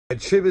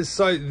Tubers,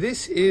 so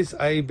this is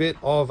a bit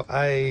of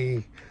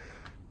a,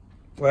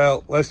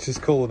 well, let's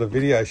just call it a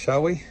video,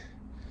 shall we?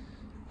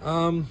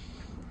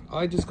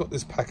 I just got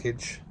this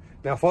package.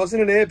 Now, if I was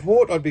in an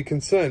airport, I'd be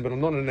concerned, but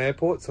I'm not in an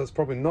airport, so it's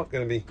probably not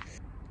going to be.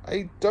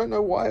 I don't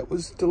know why it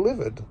was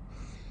delivered.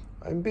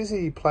 I'm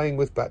busy playing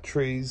with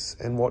batteries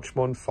and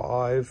Watchmon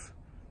 5,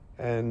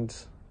 and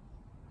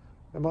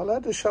am I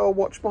allowed to show a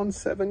Watchmon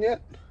 7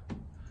 yet?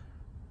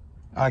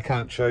 I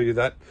can't show you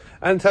that.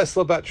 And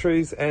Tesla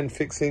batteries and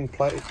fixing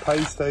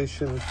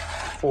PlayStation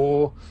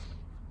 4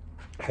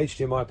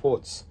 HDMI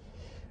ports.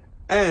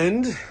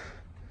 And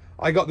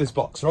I got this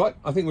box, right?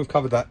 I think we've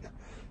covered that.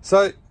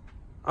 So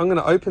I'm going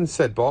to open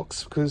said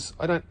box because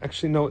I don't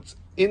actually know what's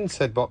in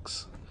said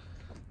box.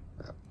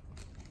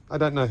 I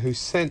don't know who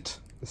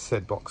sent the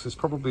said box. There's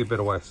probably a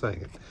better way of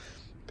saying it,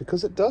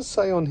 because it does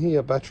say on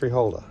here battery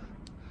holder.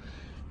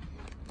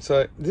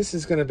 So this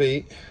is going to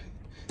be,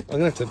 I'm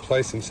going to have to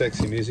play some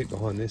sexy music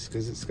behind this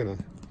because it's going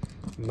to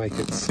make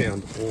it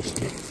sound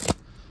awesome.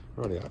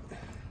 Rightio.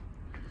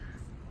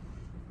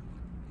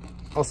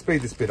 I'll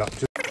speed this bit up.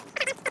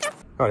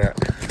 Rightio.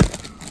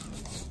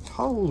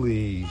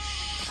 Holy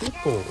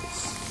shitballs.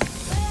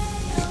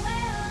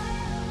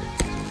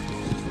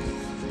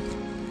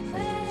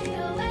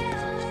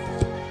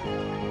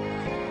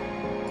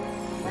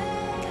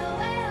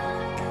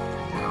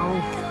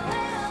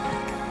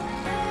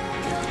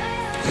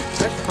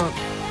 That can't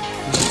be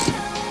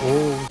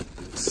all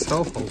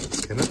cell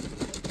holders, can it?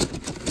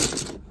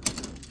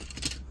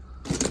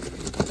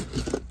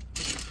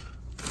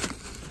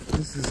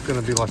 This is going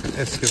to be like an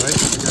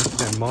excavation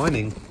down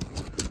mining.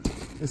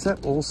 Is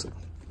that awesome?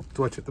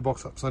 Do I tip the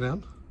box upside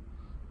down?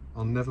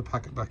 I'll never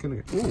pack it back in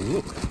again. Oh,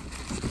 look.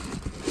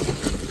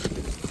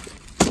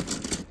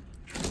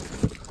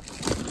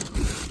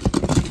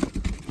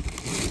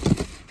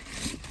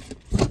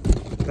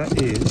 That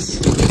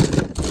is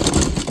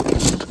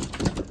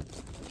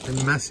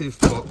a massive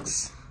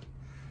box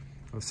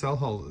of cell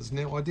holders.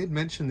 Now, I did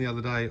mention the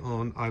other day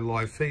on a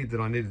live feed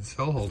that I needed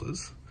cell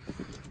holders.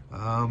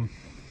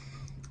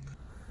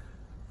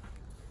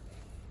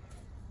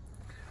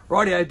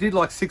 Righty, I did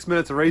like 6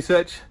 minutes of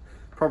research,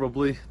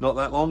 probably not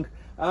that long.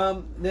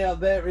 Now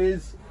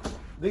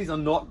these are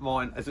not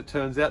mine, as it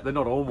turns out. They're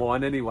not all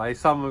mine anyway.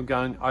 Some of them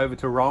going over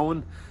to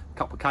Rohan, a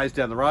couple of k's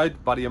down the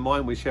road. Buddy of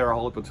mine, we share a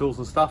whole heap of tools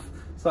and stuff.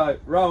 So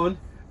Rohan,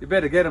 you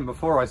better get them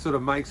before I sort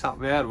of make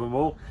something out of them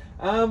all.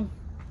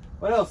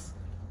 What else?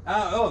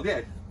 Oh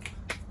yeah,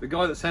 the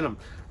guy that sent them.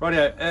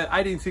 Rightio,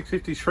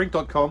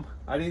 18650shrink.com,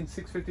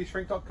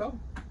 18650shrink.com.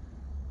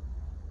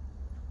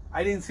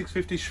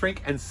 18650shrink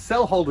and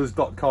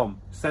cellholders.com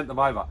sent them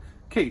over.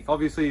 Keith,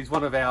 obviously, he's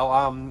one of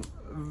our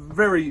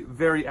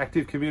very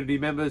active community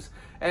members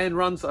and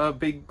runs a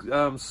big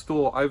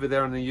store over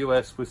there in the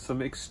US with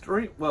some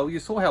extreme, well, you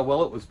saw how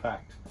well it was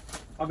packed.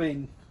 I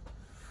mean,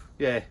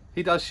 yeah,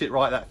 he does shit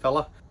right, that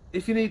fella.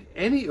 If you need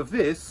any of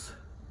this,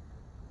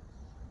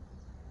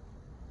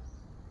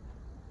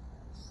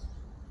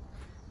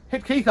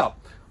 hit Keith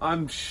up.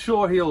 I'm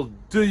sure he'll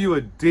do you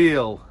a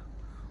deal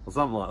or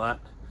something like that.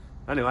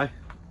 Anyway,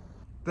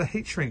 the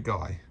heat shrink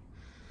guy,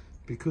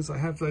 because I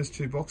have those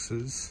two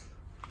boxes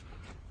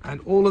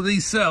and all of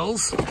these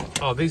cells.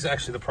 Oh, these are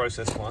actually the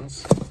processed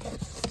ones.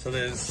 So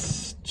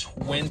there's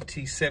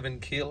 27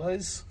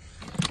 kilos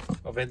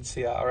of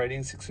NCR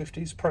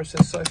 18650s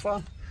processed so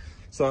far.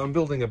 So I'm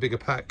building a bigger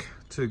pack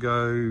to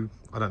go,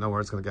 I don't know where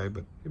it's going to go,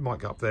 but it might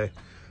go up there.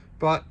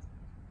 But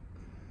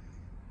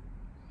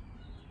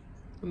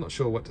I'm not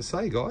sure what to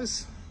say,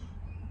 guys.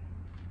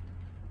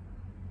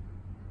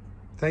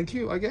 Thank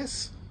you, I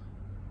guess.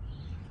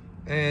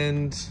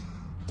 And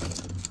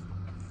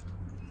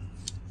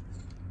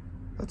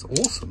that's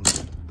awesome.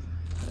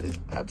 That is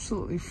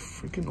absolutely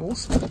freaking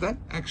awesome. That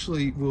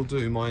actually will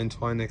do my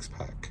entire next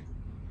pack.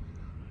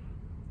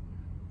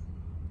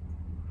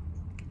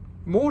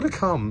 More to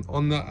come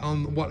on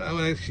what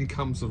actually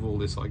comes of all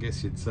this, I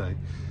guess you'd say.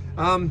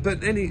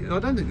 But I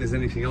don't think there's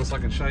anything else I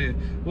can show you.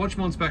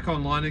 Watchmon's back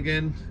online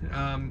again.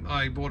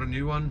 I bought a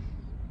new one,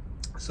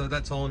 so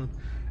that's on.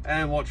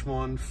 And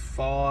Watchmon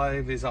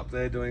 5 is up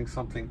there doing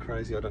something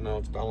crazy. I don't know,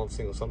 it's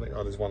balancing or something.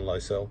 Oh, there's one low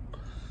cell.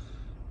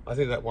 I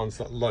think that one's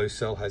low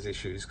cell has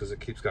issues because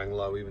it keeps going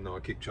low even though I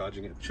keep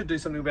charging it. Should do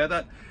something about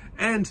that.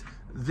 And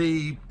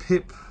the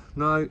PIP,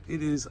 no,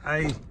 it is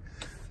a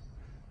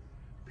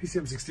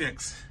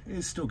PCM60X. It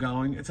is still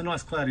going. It's a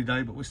nice cloudy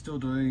day, but we're still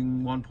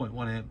doing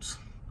 1.1 amps,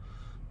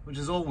 which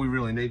is all we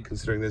really need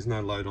considering there's no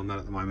load on that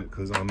at the moment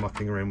because I'm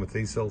mucking around with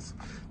these cells.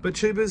 But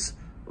tubers,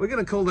 we're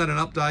going to call that an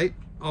update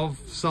of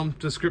some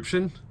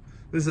description.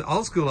 This is an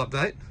old school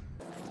update.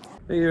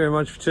 Thank you very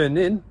much for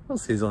tuning in. I'll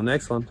see you on the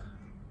next one.